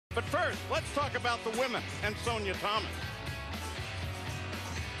But first, let's talk about the women and Sonya Thomas.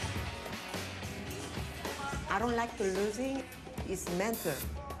 I don't like the losing. It's mental.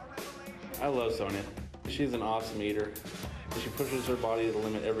 I love Sonya. She's an awesome eater. She pushes her body to the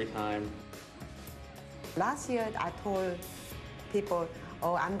limit every time. Last year, I told people,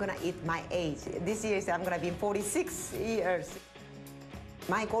 oh, I'm gonna eat my age. This year, I'm gonna be 46 years.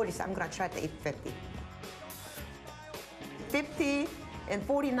 My goal is I'm gonna try to eat 50. 50 and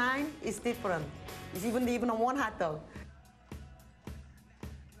 49 is different. It's even on one hot dog.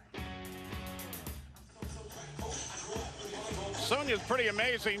 Sonya's pretty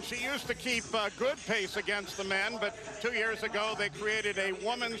amazing. She used to keep good pace against the men, but 2 years ago they created a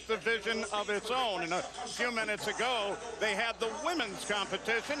women's division of its own. And a few minutes ago, they had the women's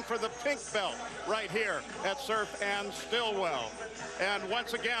competition for the pink belt right here at Surf and Stillwell. And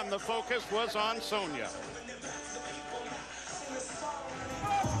once again, the focus was on Sonya.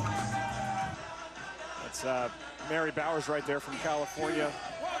 That's Mary Bowers right there from California.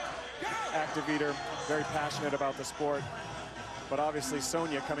 Active eater, very passionate about the sport. But obviously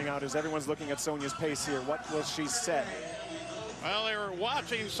Sonya coming out as everyone's looking at Sonya's pace here. What will she set? Well, they were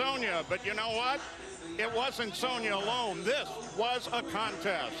watching Sonya, but you know what? It wasn't Sonya alone. This was a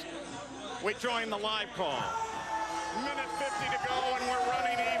contest. We joined the live call. Minute 50 to go, and we're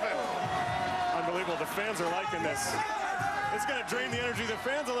running even. Unbelievable. The fans are liking this. It's going to drain the energy of the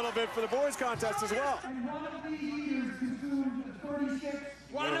fans a little bit for the boys' contest as well.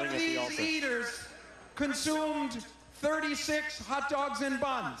 One of these eaters consumed 36 hot dogs and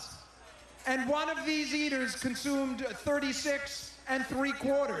buns. And one of these eaters consumed 36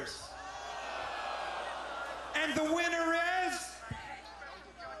 3/4. And the winner is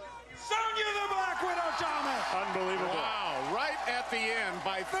Sonya the Black Widow Thomas. Unbelievable. Wow, right at the end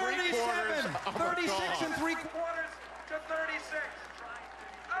by 3/4 of 36 a dog. 3/4 to 36.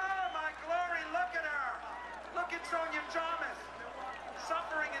 Oh my glory, look at her. Look at Sonya Thomas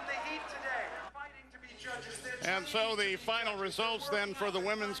suffering in the heat today. And so the final results then for the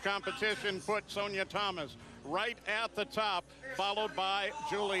women's competition put Sonya Thomas right at the top, followed by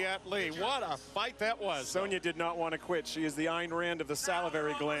Juliette Lee. What a fight that was. Sonya did not want to quit. She is the Ayn Rand of the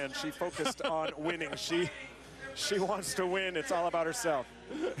salivary gland. She focused on winning. She wants to win. It's all about herself.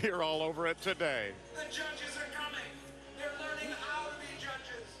 You're all over it today. The judges are coming. They're learning how to be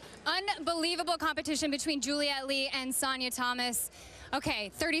judges. Unbelievable competition between Juliette Lee and Sonya Thomas. Okay,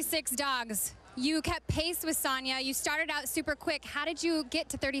 36 dogs. You kept pace with Sonya. You started out super quick. How did you get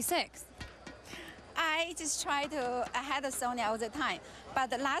to 36? I just try to ahead of Sonya all the time.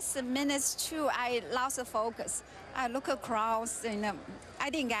 But the last minutes too, I lost the focus. I look across and I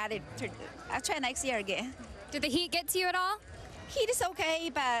didn't get it. I'll try next year again. Did the heat get to you at all? Heat is okay,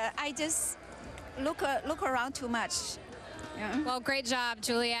 but I just look around too much. Yeah. Well, great job,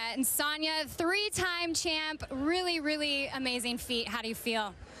 Juliette. And Sonya, 3-time champ. Really, really amazing feat. How do you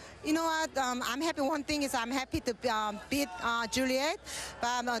feel? You know what? I'm happy. One thing is I'm happy to beat Juliette,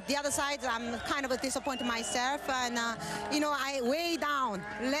 but the other side, I'm kind of disappointed myself, and you know, I way down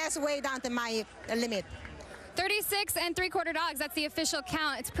to my limit. 36 3/4 dogs, that's the official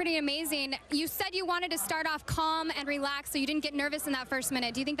count. It's pretty amazing. You said you wanted to start off calm and relaxed, so you didn't get nervous in that first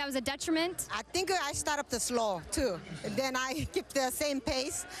minute. Do you think that was a detriment? I think I start up the slow too. And then I keep the same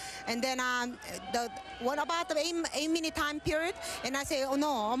pace, and then what about the 8-minute time period? And I say, oh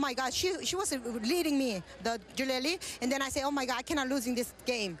no, oh my God, she was leading me, the Juliette Lee, and then I say, oh my God, I cannot lose in this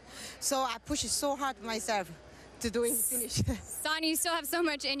game. So I push it so hard myself to do it finish. Sonya, you still have so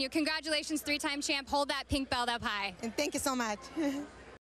much in you. Congratulations, 3-time champ. Hold that pink belt up high. And thank you so much.